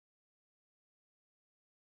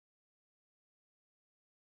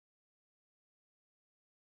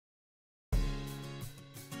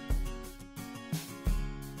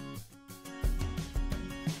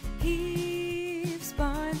Eve's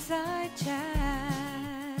Barnside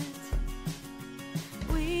Chat.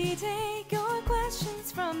 We take your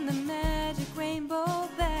questions from the magic rainbow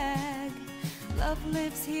bag. Love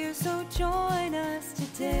lives here, so join us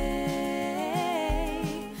today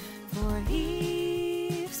for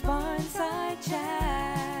Eve's Barnside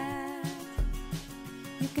Chat.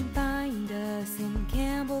 You can find us in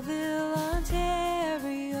Campbellville,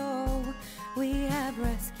 Ontario. We have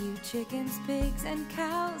rescued chickens, pigs, and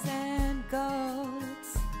cows and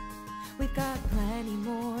goats. We've got plenty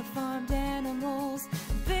more farmed animals,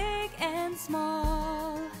 big and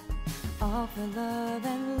small, all for love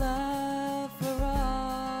and love for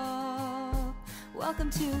all. Welcome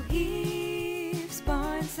to Eve's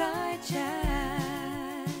Barnside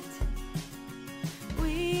Chat.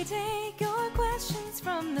 We take your questions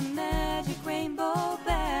from the magic rainbow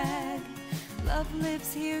bag. Love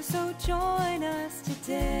lives here, so join us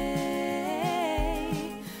today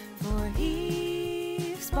for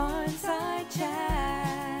Eve's Barnside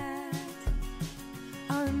Chat.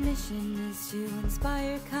 Our mission is to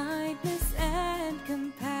inspire kindness and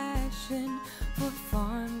compassion for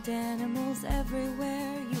farmed animals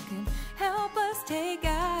everywhere. You can help us take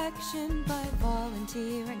action by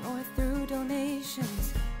volunteering or through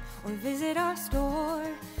donations, or visit our store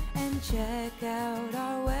and check out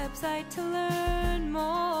our website to learn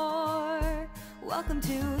more. Welcome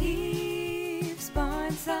to Eve's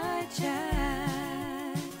Barnside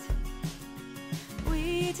Chat.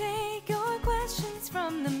 We take your questions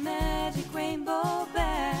from the magic rainbow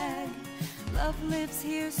bag. Love lives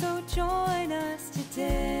here, so join us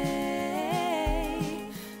today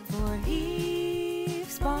for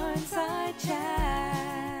Eve's Barnside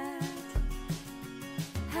Chat.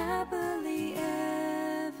 Happily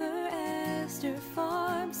ever after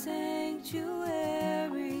Farm Sanctuary.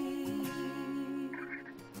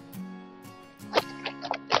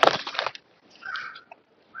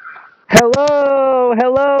 Hello,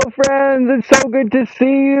 friends. It's so good to see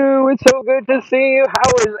you.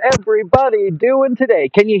 How is everybody doing today?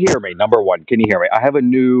 Can you hear me? Number one, can you hear me? I have a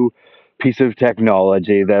new piece of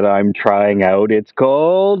technology that I'm trying out. It's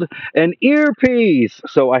called an earpiece.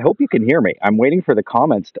 So I hope you can hear me. I'm waiting for the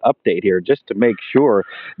comments to update here just to make sure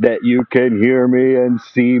that you can hear me and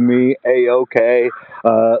see me a-okay.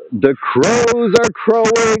 The crows are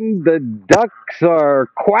crowing, the ducks are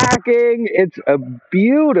quacking. It's a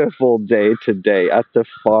beautiful day today at the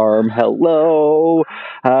farm. Hello.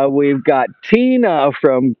 We've got Tina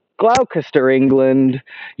from Gloucester, England.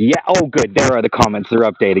 Yeah, oh good, there are the comments. They're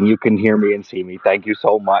updating. You can hear me and see me. Thank you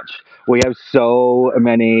so much. We have so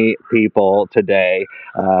many people today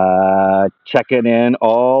checking in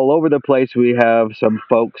all over the place. We have some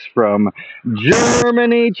folks from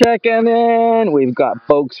Germany checking in. We've got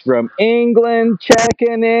folks from England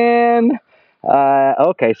checking in.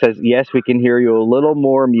 Okay, says yes, we can hear you a little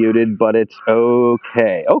more muted, but it's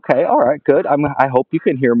okay. Okay, all right, good. I hope you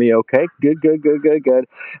can hear me. Okay, good.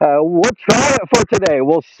 We'll try it for today.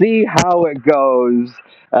 We'll see how it goes.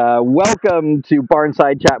 Welcome to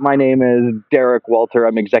Barnside Chat. My name is Derek Walter.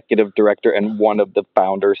 I'm executive director and one of the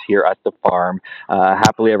founders here at the farm.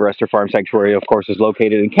 Happily Ever After Farm Sanctuary, of course, is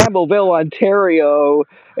located in Campbellville, Ontario.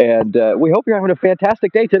 And we hope you're having a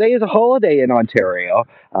fantastic day. Today is a holiday in Ontario.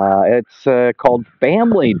 It's called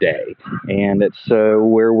Family Day, and it's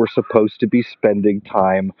where we're supposed to be spending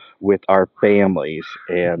time with our families.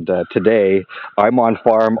 And today, I'm on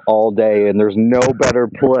farm all day, and there's no better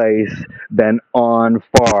place than on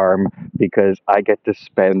farm because I get to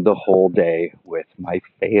spend the whole day with my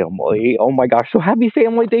family. Oh my gosh, so happy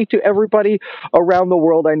Family Day to everybody around the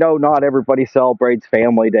world. I know not everybody celebrates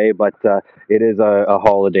Family Day, but it is a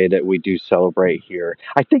holiday that we do celebrate here.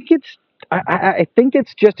 I think it's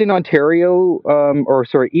just in Ontario,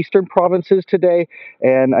 eastern provinces today,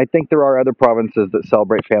 and I think there are other provinces that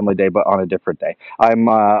celebrate Family Day, but on a different day. I'm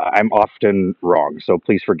often wrong, so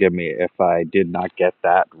please forgive me if I did not get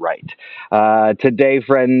that right. Today,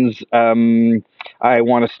 friends, I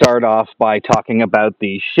want to start off by talking about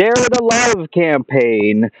the Share the Love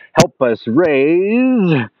campaign. Help us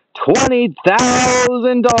raise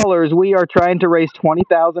 $20,000. We are trying to raise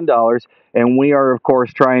 $20,000, and we are, of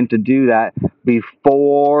course, trying to do that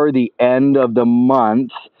before the end of the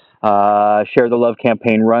month. Share the Love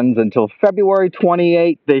campaign runs until February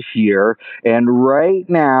 28th this year, and right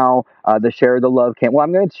now, the Share the Love campaign. Well,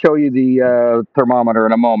 I'm going to show you the thermometer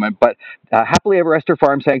in a moment, but Happily Ever After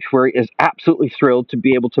Farm Sanctuary is absolutely thrilled to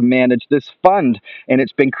be able to manage this fund, and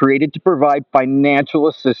it's been created to provide financial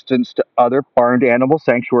assistance to other farmed animal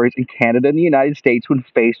sanctuaries in Canada and the United States when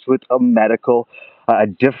faced with a a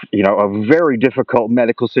very difficult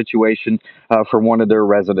medical situation for one of their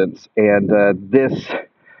residents. And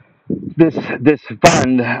This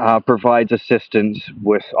fund provides assistance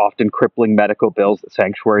with often crippling medical bills that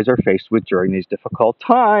sanctuaries are faced with during these difficult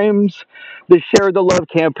times. The Share the Love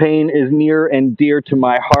campaign is near and dear to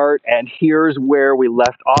my heart, and here's where we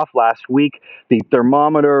left off last week. The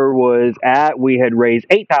thermometer was at, we had raised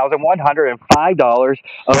 $8,105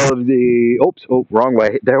 of the, wrong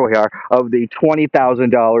way, there we are, of the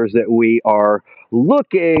 $20,000 that we are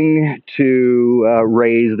looking to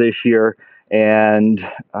raise this year. And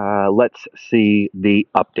let's see the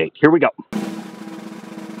update. Here we go.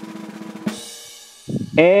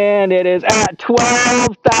 And it is at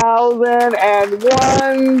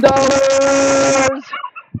 $12,001.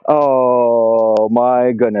 Oh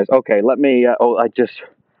my goodness. Okay, let me.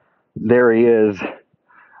 There he is.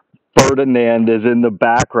 Ferdinand is in the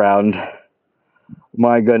background.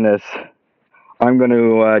 My goodness. I'm going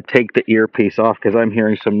to take the earpiece off because I'm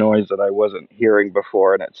hearing some noise that I wasn't hearing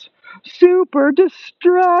before, and it's super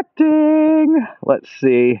distracting. Let's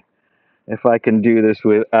see if I can do this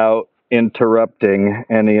without interrupting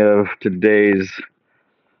any of today's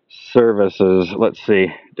services. Let's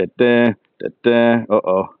see. Da-da, da-da.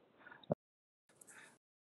 Uh-oh.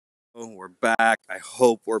 Oh, we're back. I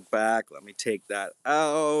hope we're back. Let me take that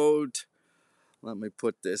out. Let me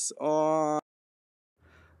put this on.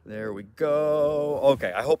 There we go.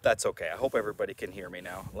 Okay, I hope that's okay. I hope everybody can hear me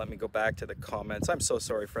now. Let me go back to the comments. I'm so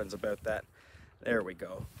sorry, friends, about that. There we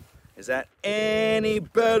go. Is that any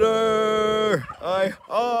better?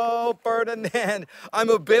 Ferdinand. I'm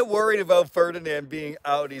a bit worried about Ferdinand being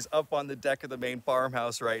out. He's up on the deck of the main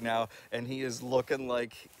farmhouse right now, and he is looking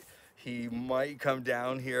like he might come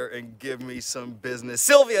down here and give me some business.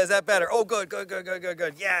 Sylvia, is that better? Oh, good.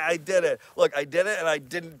 Yeah, I did it. Look, I did it, and I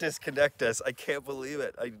didn't disconnect us. I can't believe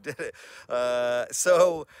it. I did it.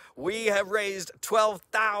 So we have raised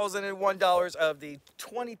 $12,001 of the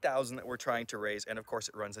 $20,000 that we're trying to raise, and of course,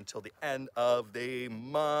 it runs until the end of the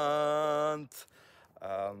month.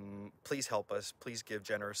 Please help us. Please give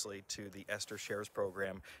generously to the Esther Shares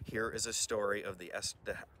program. Here is a story of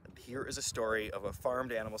a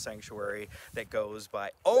farmed animal sanctuary that goes by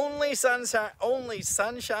Only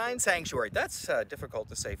Sunshine Sanctuary. That's difficult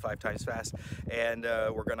to say 5 times fast. And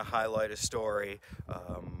we're going to highlight a story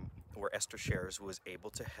where Esther Shares was able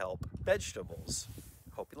to help vegetables.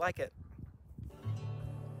 Hope you like it.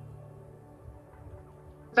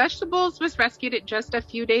 Vegetables was rescued at just a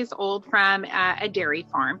few days old from a dairy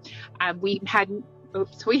farm. We had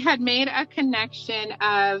made a connection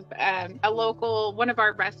of one of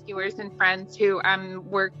our rescuers and friends who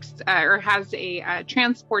works or has a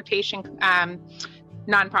transportation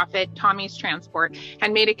nonprofit, Tommy's Transport,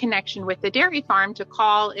 and made a connection with the dairy farm to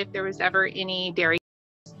call if there was ever any dairy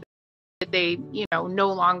that they,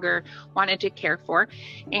 no longer wanted to care for.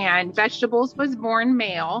 And Vegetables was born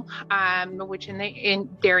male, which in the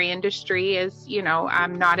dairy industry is,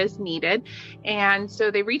 not as needed. And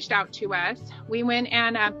so they reached out to us. We went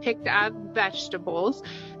and picked up Vegetables,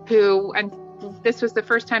 and this was the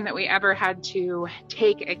first time that we ever had to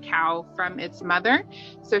take a cow from its mother.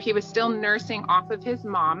 So he was still nursing off of his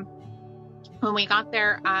mom. When we got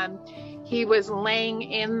there, he was laying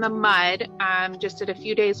in the mud, just at a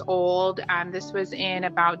few days old. This was in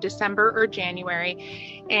about December or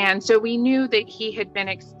January. And so we knew that he had been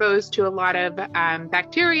exposed to a lot of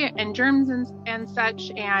bacteria and germs and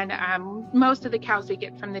such. And most of the cows we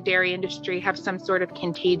get from the dairy industry have some sort of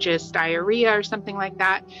contagious diarrhea or something like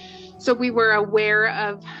that. So we were aware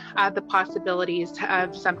of the possibilities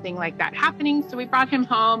of something like that happening. So we brought him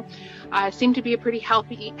home. Seemed to be a pretty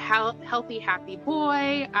healthy, happy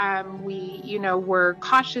boy. We, were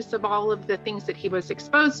cautious of all of the things that he was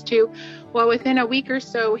exposed to. Well, within a week or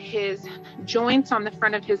so, his joints on the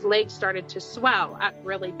front of his legs started to swell up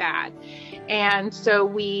really bad. And so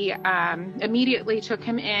we immediately took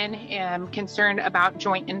him in, concerned about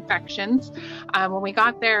joint infections. When we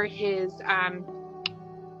got there,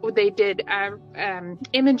 they did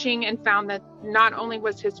imaging and found that not only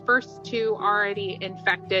was his first 2 already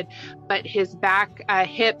infected, but his back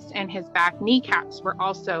hips and his back kneecaps were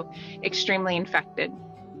also extremely infected.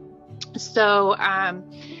 So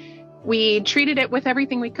we treated it with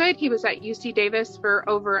everything we could. He was at UC Davis for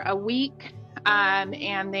over a week.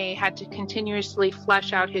 And they had to continuously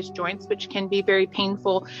flush out his joints, which can be very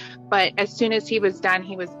painful. But as soon as he was done,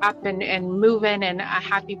 he was up and moving and a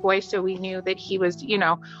happy boy. So we knew that he was,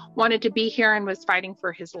 wanted to be here and was fighting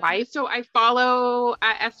for his life. So I follow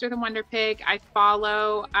Esther the Wonder Pig. I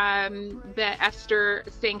follow the Esther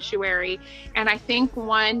Sanctuary. And I think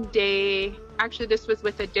one day actually, this was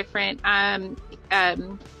with a different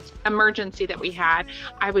emergency that we had.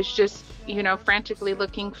 I was just, frantically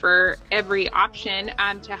looking for every option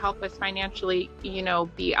to help us financially,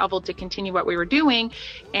 be able to continue what we were doing.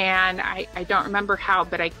 And I don't remember how,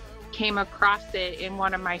 but I came across it in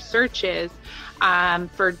one of my searches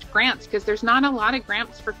for grants, because there's not a lot of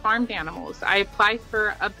grants for farmed animals. I applied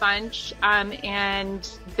for a bunch and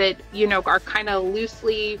that, are kind of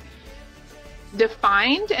loosely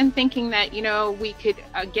defined, and thinking that we could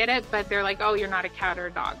get it, but they're like, oh, you're not a cat or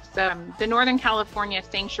a dog. So the Northern California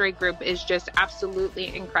Sanctuary Group is just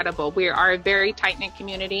absolutely incredible. We are a very tight-knit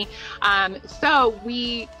community, so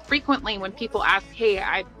we frequently, when people ask,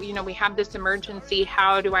 hey, we have this emergency,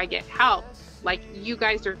 how do I get help, like, you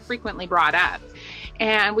guys are frequently brought up.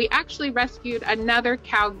 And we actually rescued another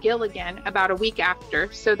cow, Gilligan, about a week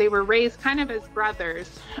after. So they were raised kind of as brothers.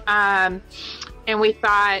 And we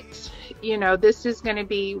thought, this is going to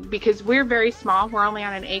be, because we're very small, we're only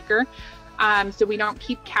on an acre. So we don't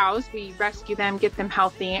keep cows. We rescue them, get them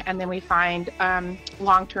healthy, and then we find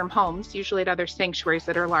long-term homes, usually at other sanctuaries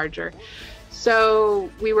that are larger.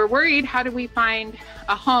 So we were worried, how do we find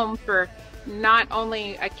a home for not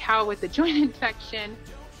only a cow with a joint infection,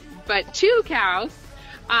 but 2 cows?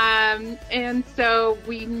 And so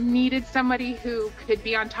we needed somebody who could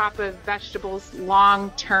be on top of Vegetable's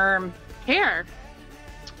long-term care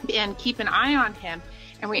and keep an eye on him.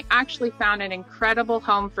 And we actually found an incredible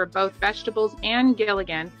home for both Vegetables and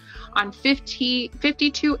Gilligan on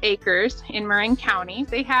 52 acres in Marin County.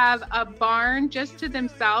 They have a barn just to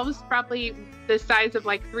themselves, probably the size of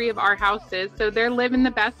like 3 of our houses. So they're living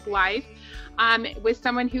the best life. With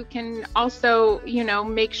someone who can also,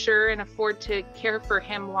 make sure and afford to care for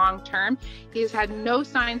him long term. He's had no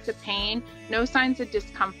signs of pain, no signs of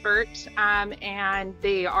discomfort, and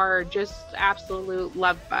they are just absolute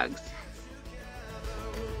love bugs.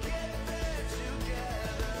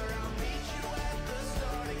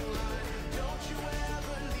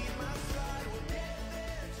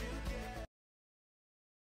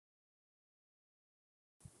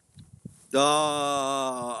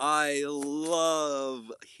 Oh, I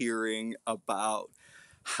love hearing about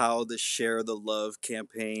how the Share the Love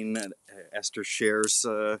campaign at Esther Shares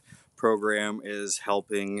program is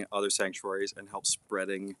helping other sanctuaries and help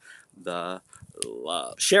spreading the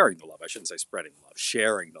love. Sharing the love. I shouldn't say spreading the love.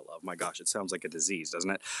 Sharing the love. My gosh, it sounds like a disease, doesn't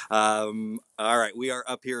it? All right, we are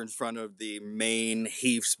up here in front of the main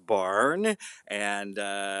Heath's barn, and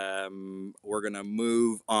we're going to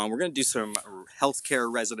move on. We're going to do some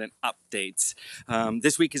healthcare resident updates.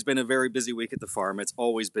 This week has been a very busy week at the farm. It's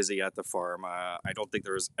always busy at the farm. I don't think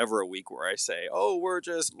there's ever a week where I say, oh, we're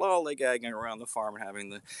just lollygagging around the farm and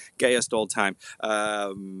having the gayest old time.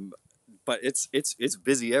 But it's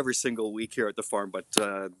busy every single week here at the farm. But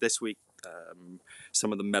this week,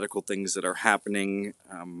 some of the medical things that are happening.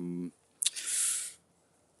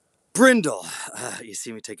 Brindle, you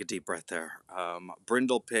see me take a deep breath there.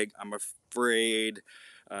 Brindle pig, I'm afraid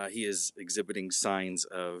he is exhibiting signs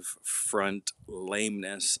of front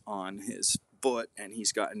lameness on his foot, and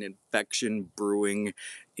he's got an infection brewing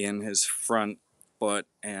in his front foot.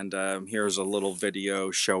 And here's a little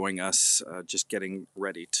video showing us just getting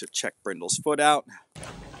ready to check Brindle's foot out.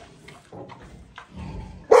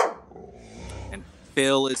 And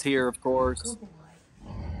Phil is here, of course.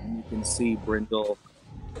 And you can see Brindle.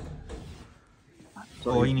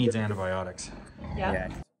 Oh, he needs antibiotics. Yeah.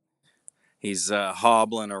 He's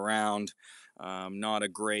hobbling around. Not a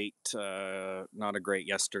great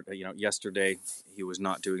yesterday. Yesterday he was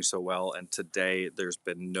not doing so well, and today there's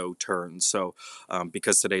been no turn. So,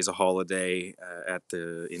 because today's a holiday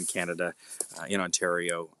in Canada, in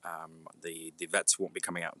Ontario, the vets won't be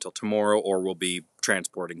coming out until tomorrow, or we'll be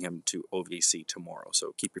transporting him to OVC tomorrow.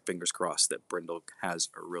 So keep your fingers crossed that Brindle has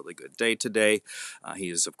a really good day today. He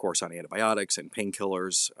is, of course, on antibiotics and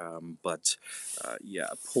painkillers, but yeah,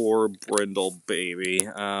 poor Brindle baby.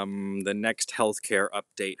 The next healthcare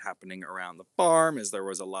update happening around the farm is there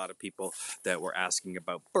was a lot of people that were asking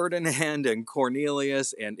about Ferdinand and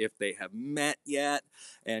Cornelius and if they have met yet.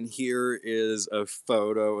 And here is a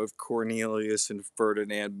photo of Cornelius and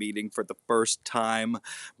Ferdinand meeting for the first time,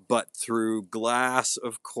 but through glass,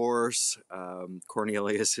 of course.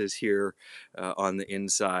 Cornelius is here on the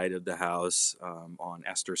inside of the house on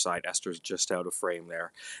Esther's side. Esther's just out of frame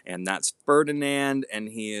there. And that's Ferdinand, and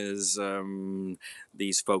he is,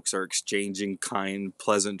 these folks are exchanging kind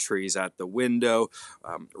pleasantries at the window.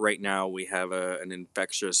 Right now we have an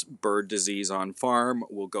infectious bird disease on farm.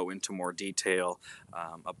 We'll go into more detail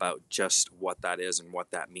about just what that is and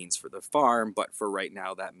what that means for the farm, but for right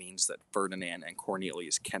now that means that Ferdinand and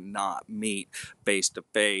Cornelius cannot cannot meet face to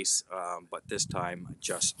face, but this time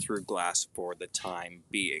just through glass for the time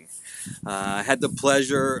being. I had the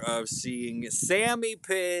pleasure of seeing Sammy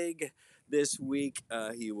Pig this week.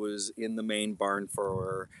 He was in the main barn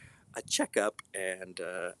for a checkup, and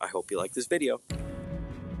I hope you like this video.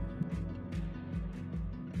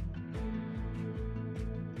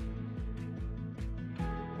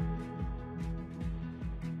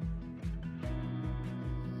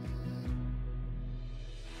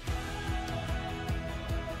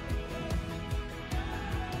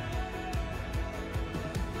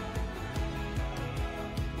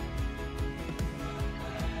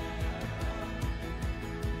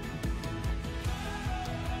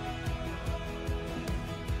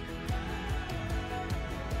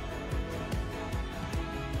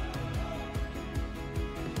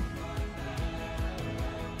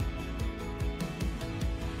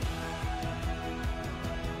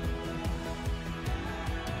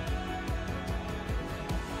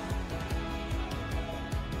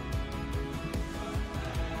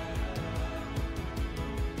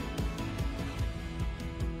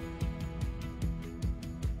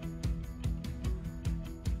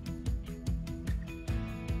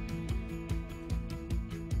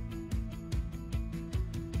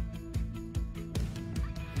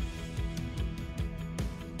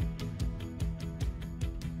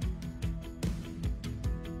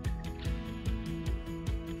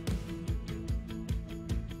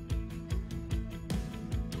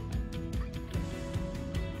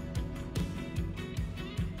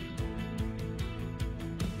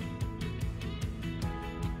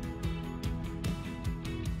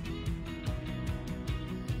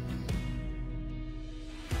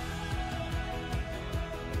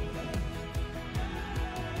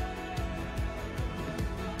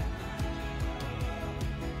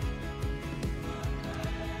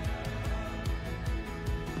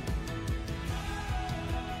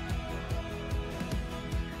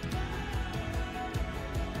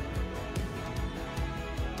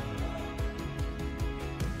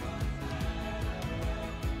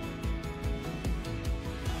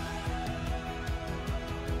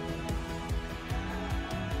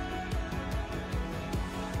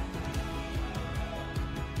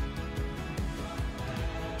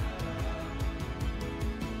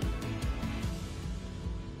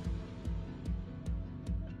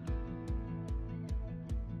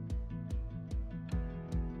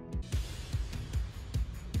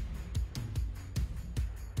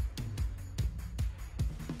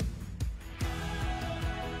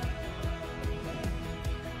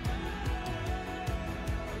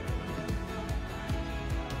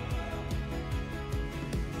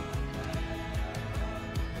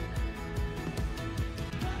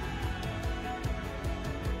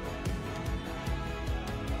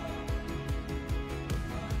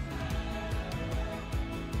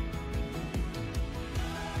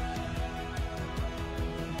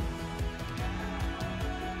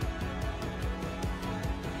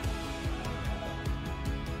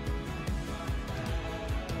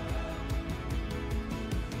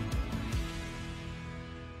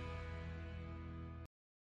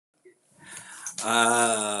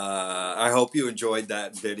 I hope you enjoyed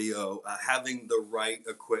that video. Having the right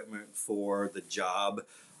equipment for the job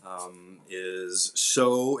is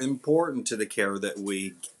so important to the care that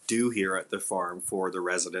we do here at the farm for the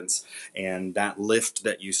residents. And that lift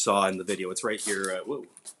that you saw in the video, it's right here. Whoa,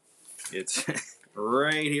 it's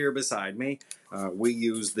right here beside me. We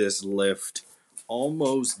use this lift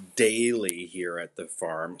almost daily here at the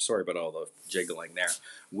farm. Sorry about all the jiggling there.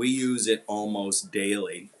 We use it almost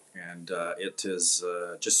daily, and it is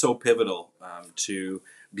just so pivotal to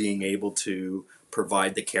being able to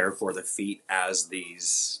provide the care for the feet as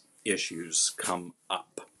these issues come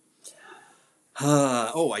up.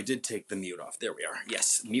 Oh, I did take the mute off. There we are.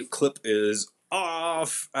 Yes, mute clip is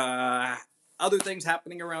off. Other things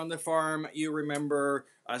happening around the farm. You remember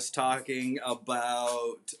us talking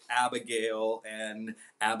about Abigail and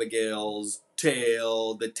Abigail's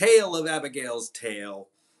tail, the tail of Abigail's tail.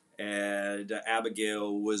 And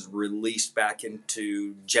Abigail was released back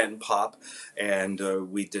into Gen Pop, and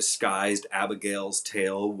we disguised Abigail's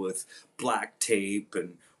tail with black tape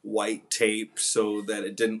and white tape so that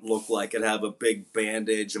it didn't look like it had a big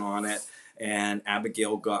bandage on it. And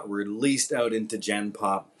Abigail got released out into Gen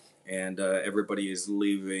Pop, and everybody is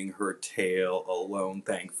leaving her tail alone,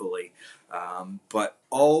 thankfully. But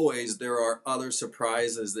always there are other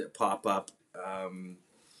surprises that pop up.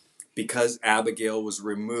 Because Abigail was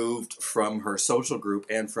removed from her social group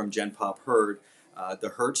and from Gen Pop Herd, the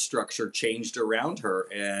herd structure changed around her.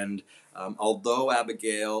 And although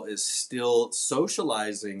Abigail is still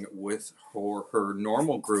socializing with her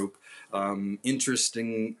normal group,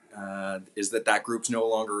 interesting is that group's no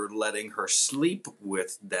longer letting her sleep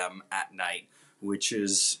with them at night, which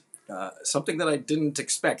is something that I didn't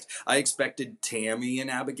expect. I expected Tammy and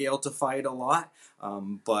Abigail to fight a lot,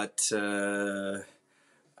 but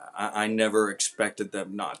I never expected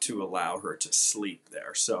them not to allow her to sleep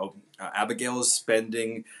there. So Abigail is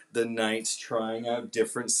spending the nights trying out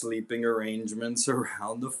different sleeping arrangements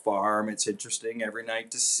around the farm. It's interesting every night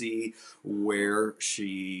to see where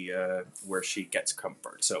she gets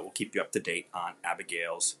comfort. So we'll keep you up to date on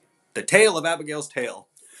the tale of Abigail's tail.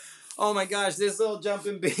 Oh my gosh, this little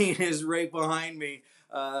jumping bean is right behind me.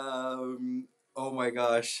 Oh my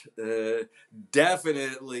gosh.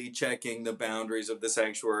 Definitely checking the boundaries of the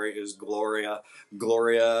sanctuary is Gloria.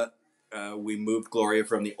 We moved Gloria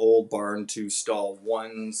from the old barn to stall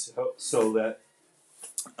 1 so that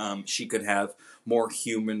she could have more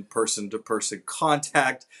human person-to-person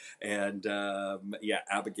contact. And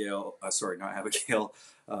Abigail, not Abigail,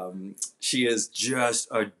 she is just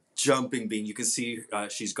a jumping bean. You can see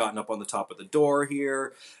she's gotten up on the top of the door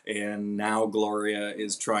here, and now Gloria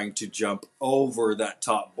is trying to jump over that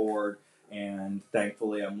top board. And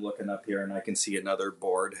thankfully, I'm looking up here and I can see another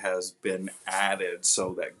board has been added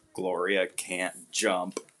so that Gloria can't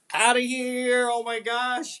jump out of here. Oh my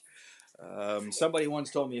gosh. Somebody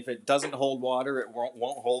once told me if it doesn't hold water, it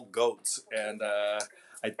won't hold goats. And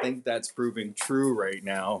I think that's proving true right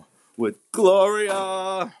now with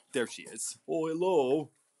Gloria. There she is. Oh, hello.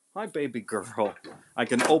 Hi, baby girl. I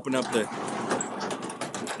can open up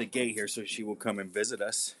the gate here so she will come and visit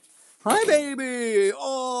us. Hi, baby.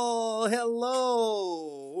 Oh,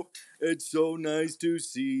 hello. It's so nice to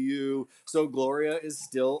see you. So Gloria is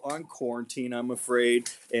still on quarantine, I'm afraid,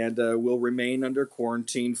 and will remain under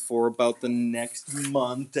quarantine for about the next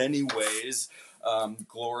month anyways.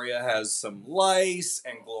 Gloria has some lice,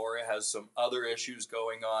 and Gloria has some other issues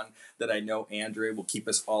going on that I know Andrea will keep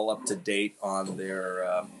us all up to date on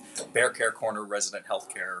their Bear Care Corner resident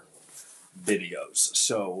healthcare videos.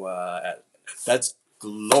 So that's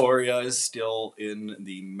Gloria is still in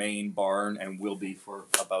the main barn and will be for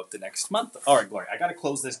about the next month. All right, Gloria, I got to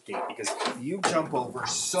close this gate because you jump over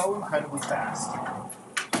so incredibly fast.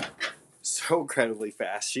 So incredibly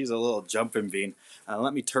fast. She's a little jumping bean.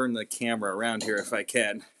 Let me turn the camera around here if I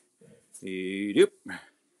can. Eep-doop.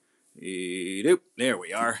 Eep-doop. There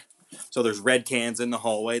we are. So there's red cans in the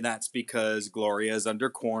hallway. That's because Gloria is under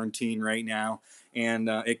quarantine right now. And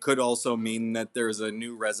it could also mean that there's a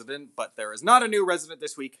new resident, but there is not a new resident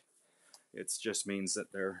this week. It just means that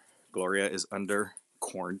Gloria is under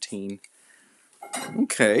quarantine.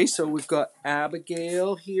 Okay, so we've got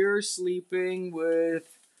Abigail here sleeping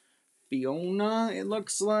with Fiona, it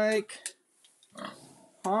looks like.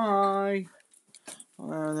 Hi.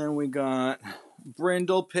 And then we got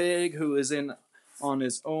Brindle Pig, who is on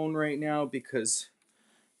his own right now because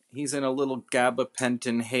he's in a little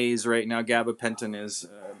gabapentin haze right now. Gabapentin is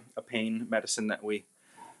a pain medicine that we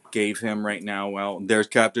gave him right now. Well, there's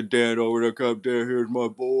Captain Dan over there. Captain Dan, here's my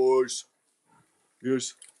boys.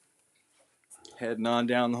 Yes. Heading on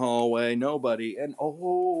down the hallway. Nobody. And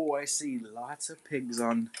oh, I see lots of pigs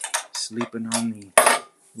sleeping on the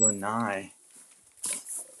lanai.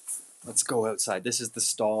 Let's go outside. This is the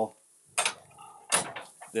stall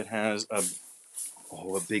that has a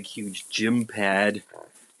big, huge gym pad.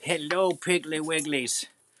 Hello, Piggly Wigglies.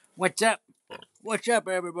 What's up? What's up,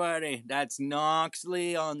 everybody? That's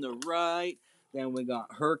Noxley on the right. Then we got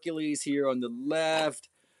Hercules here on the left.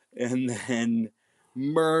 And then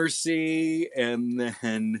Mercy. And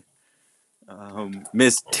then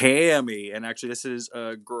Miss Tammy. And actually, this is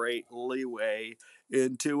a great leeway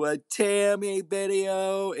into a Tammy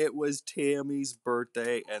video. It was Tammy's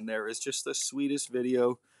birthday. And there is just the sweetest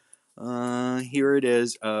video. Here it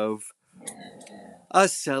is of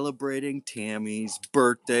us celebrating Tammy's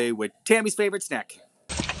birthday with Tammy's favorite snack.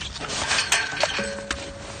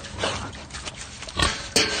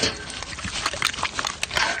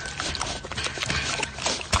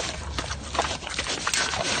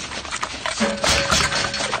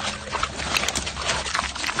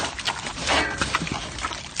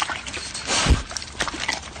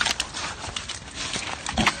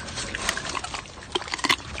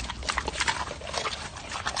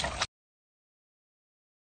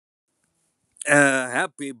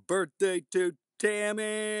 Happy birthday to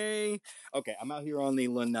Tammy. Okay, I'm out here on the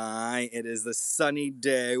lanai. It is the sunny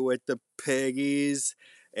day with the piggies,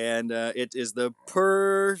 and it is the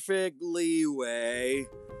perfect leeway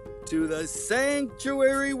to the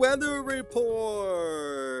sanctuary weather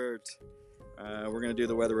report. We're going to do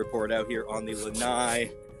the weather report out here on the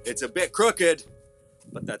Lanai. It's a bit crooked,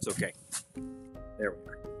 but that's okay. There we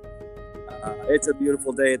are. It's a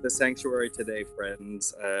beautiful day at the sanctuary today,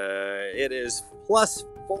 friends. It is plus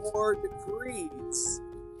 4 degrees.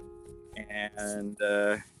 And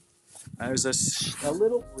there's a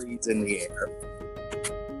little breeze in the air.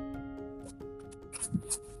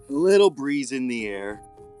 A little breeze in the air.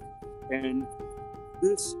 And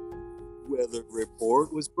this weather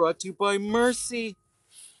report was brought to you by Mercy.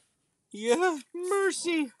 Yeah,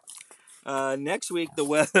 Mercy. Next week the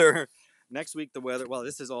weather. Well,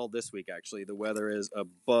 this is all this week actually. The weather is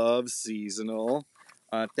above seasonal.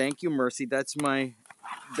 Thank you, Mercy. That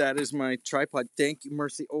is my tripod. Thank you,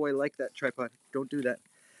 Mercy. Oh, I like that tripod. Don't do that.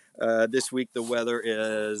 This week the weather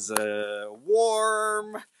is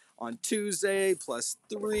warm on Tuesday,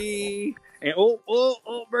 +3. And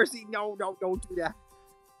oh, Mercy, no, don't do that.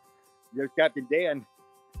 There's Captain Dan.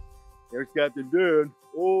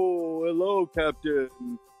 Oh, hello, Captain.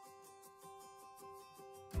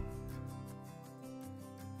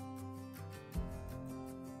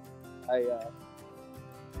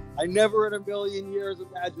 I never in a million years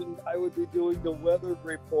imagined I would be doing the weather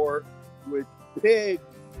report with pigs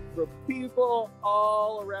from people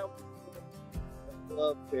all around. I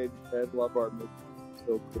love pigs and love our mission.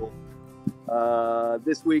 So cool.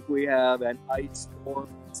 This week we have an ice storm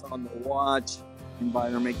that's on the watch.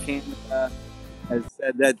 Environment Canada has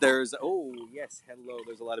said that there's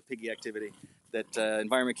there's a lot of piggy activity. That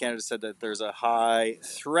Environment Canada said that there's a high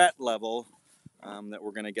threat level. That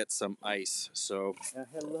we're going to get some ice. So,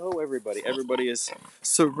 hello, everybody. Everybody is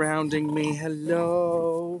surrounding me.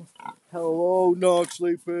 Hello. Hello,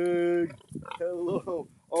 Noxley Pig. Hello.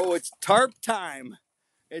 Oh, it's tarp time.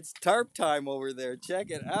 It's tarp time over there. Check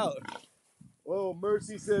it out. Oh,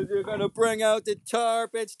 Mercy says you're going to bring out the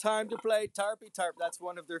tarp. It's time to play Tarpy Tarp. That's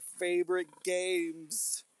one of their favorite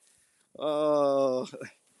games. Oh,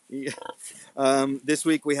 yeah. This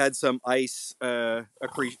week we had some ice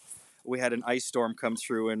we had an ice storm come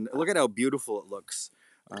through, and look at how beautiful it looks.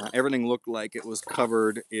 Everything looked like it was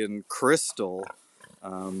covered in crystal,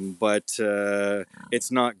 but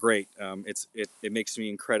it's not great. It makes me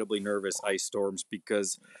incredibly nervous, ice storms,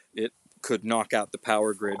 because it could knock out the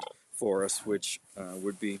power grid for us, which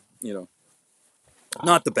would be,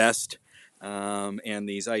 not the best. And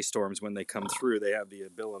these ice storms, when they come through, they have the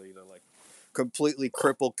ability to completely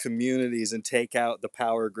cripple communities and take out the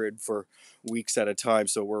power grid for weeks at a time.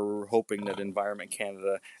 So we're hoping that Environment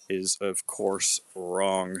Canada is, of course,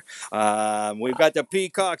 wrong. We've got the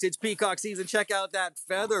peacocks. It's peacock season. Check out that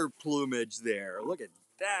feather plumage there. Look at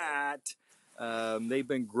that. They've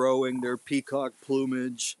been growing their peacock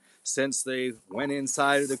plumage since they went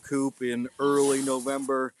inside of the coop in early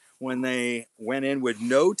November. When they went in with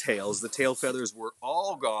no tails, the tail feathers were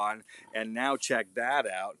all gone, and now check that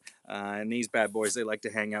out. And these bad boys, they like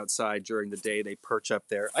to hang outside during the day. They perch up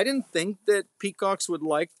there. I didn't think that peacocks would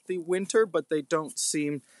like the winter, but they don't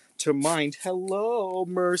seem to mind. Hello,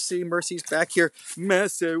 Mercy. Mercy's back here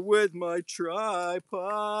messing with my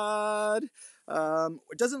tripod.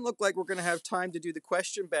 It doesn't look like we're going to have time to do the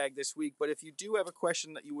question bag this week, but if you do have a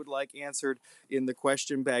question that you would like answered in the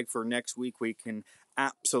question bag for next week, we can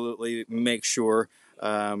absolutely make sure.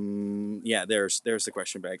 There's the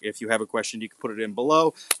question bag. If you have a question, you can put it in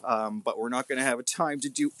below. But we're not going to have a time to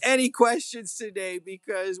do any questions today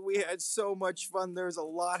because we had so much fun. There's a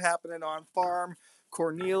lot happening on farm.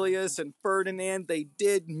 Cornelius and Ferdinand, they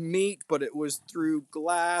did meet, but it was through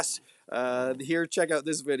glass. Here, check out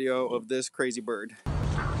this video of this crazy bird.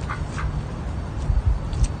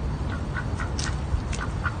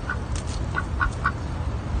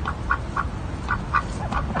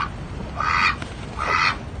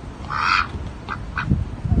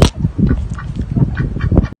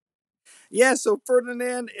 Yeah, so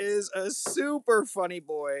Ferdinand is a super funny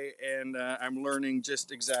boy, and I'm learning just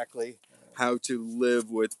exactly how to live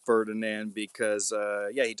with Ferdinand because,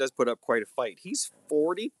 he does put up quite a fight. He's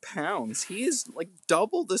 40 pounds. He is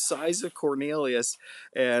double the size of Cornelius.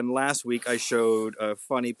 And last week I showed a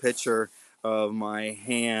funny picture of my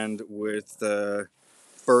hand with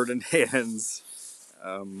Ferdinand's,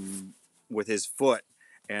 with his foot.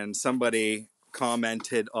 And somebody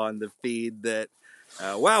commented on the feed that,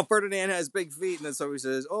 wow, Ferdinand has big feet. And then somebody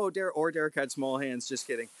says, oh, Derek had small hands. Just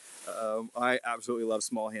kidding. I absolutely love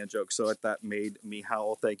small hand jokes, so that made me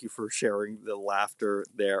howl. Thank you for sharing the laughter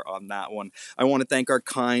there on that one. I want to thank our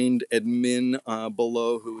kind admin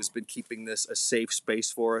below who has been keeping this a safe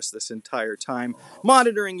space for us this entire time,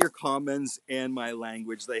 monitoring your comments and my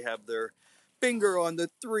language. They have their finger on the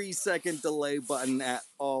 3-second delay button at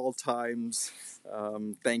all times.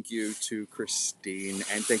 Thank you to Christine,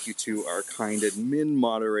 and thank you to our kind admin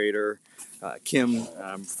moderator, Kim,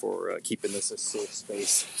 for keeping this a safe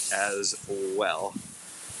space as well.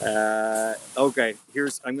 Okay,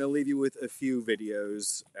 I'm going to leave you with a few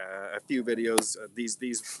videos.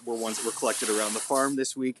 These were ones that were collected around the farm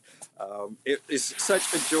this week. It is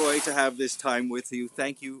such a joy to have this time with you.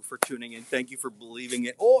 Thank you for tuning in. Thank you for believing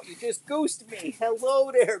it. Oh, you just ghosted me.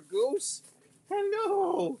 Hello there, Goose.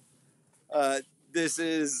 Hello. This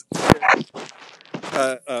is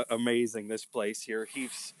amazing. This place here.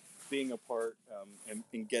 Heaps being a part and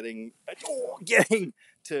getting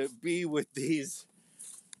to be with these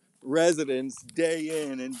residents day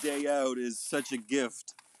in and day out is such a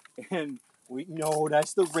gift. And we know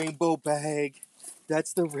that's the rainbow bag.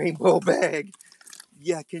 That's the rainbow bag.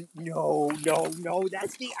 Yeah, no,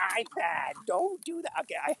 that's the iPad. Don't do that.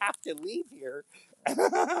 Okay, I have to leave here.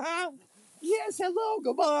 Yes, hello,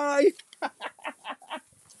 goodbye.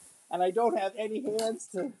 And I don't have any hands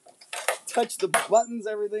to touch the buttons.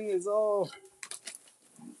 Everything is all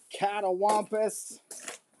catawampus.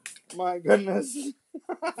 My goodness.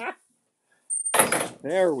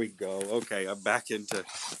 There we go. Okay, I'm back into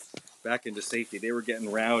safety. They were getting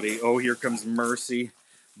rowdy. Oh, here comes Mercy,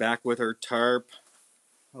 back with her tarp.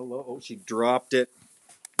 Hello. Oh, she dropped it.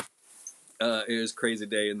 It was a crazy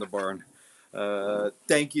day in the barn.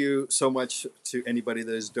 Thank you so much to anybody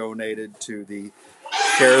that has donated to the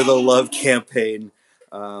Share the Love campaign.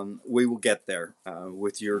 We will get there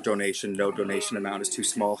with your donation. No donation amount is too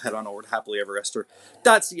small. Head on over to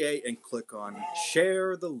happilyeverester.ca and click on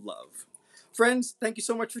Share the Love. Friends, thank you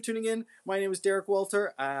so much for tuning in. My name is Derek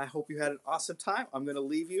Walter. I hope you had an awesome time. I'm going to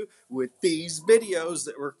leave you with these videos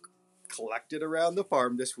that were collected around the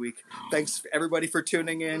farm this week. Thanks everybody for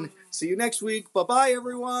tuning in. See you next week. Bye-bye,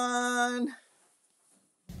 everyone.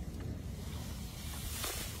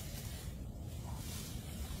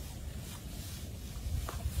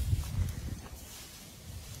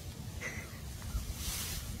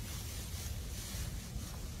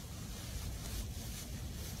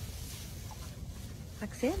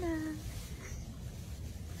 Aksena.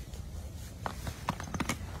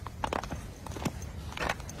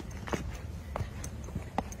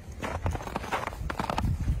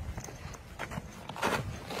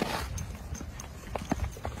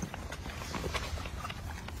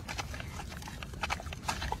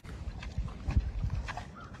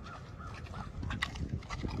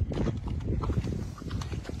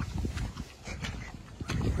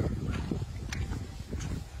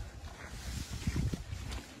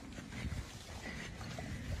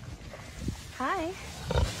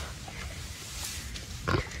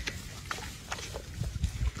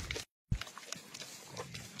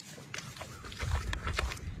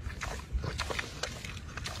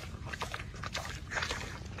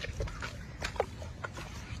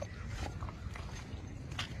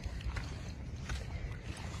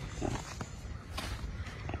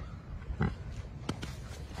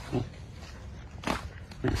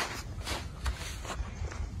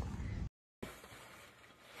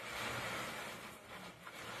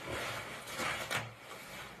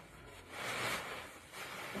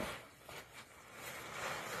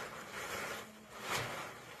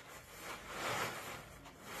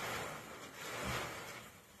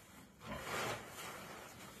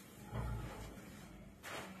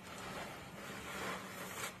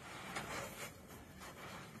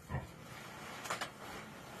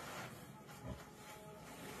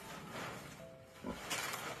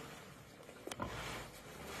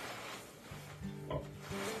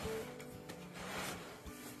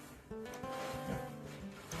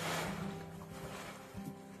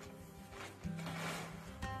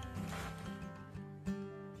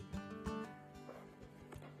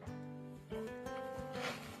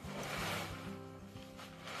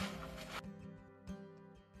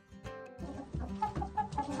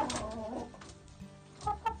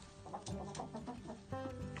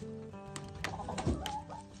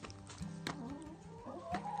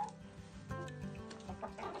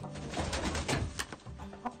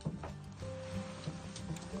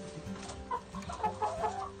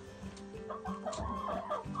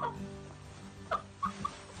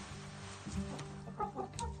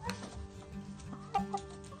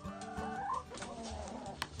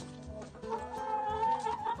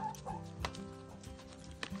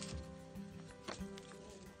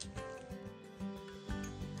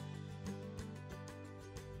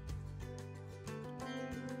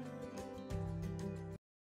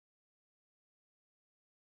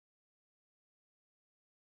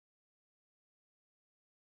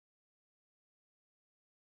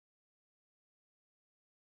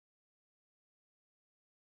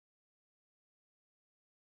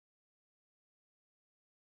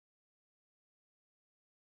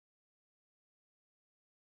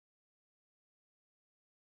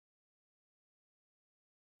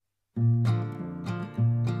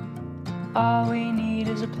 All we need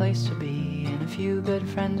is a place to be and a few good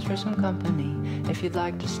friends for some company. If you'd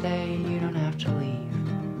like to stay, you don't have to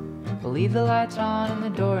leave. We'll leave the lights on and the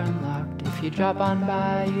door unlocked. If you drop on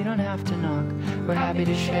by, you don't have to knock. We're happy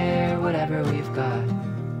to share whatever we've got.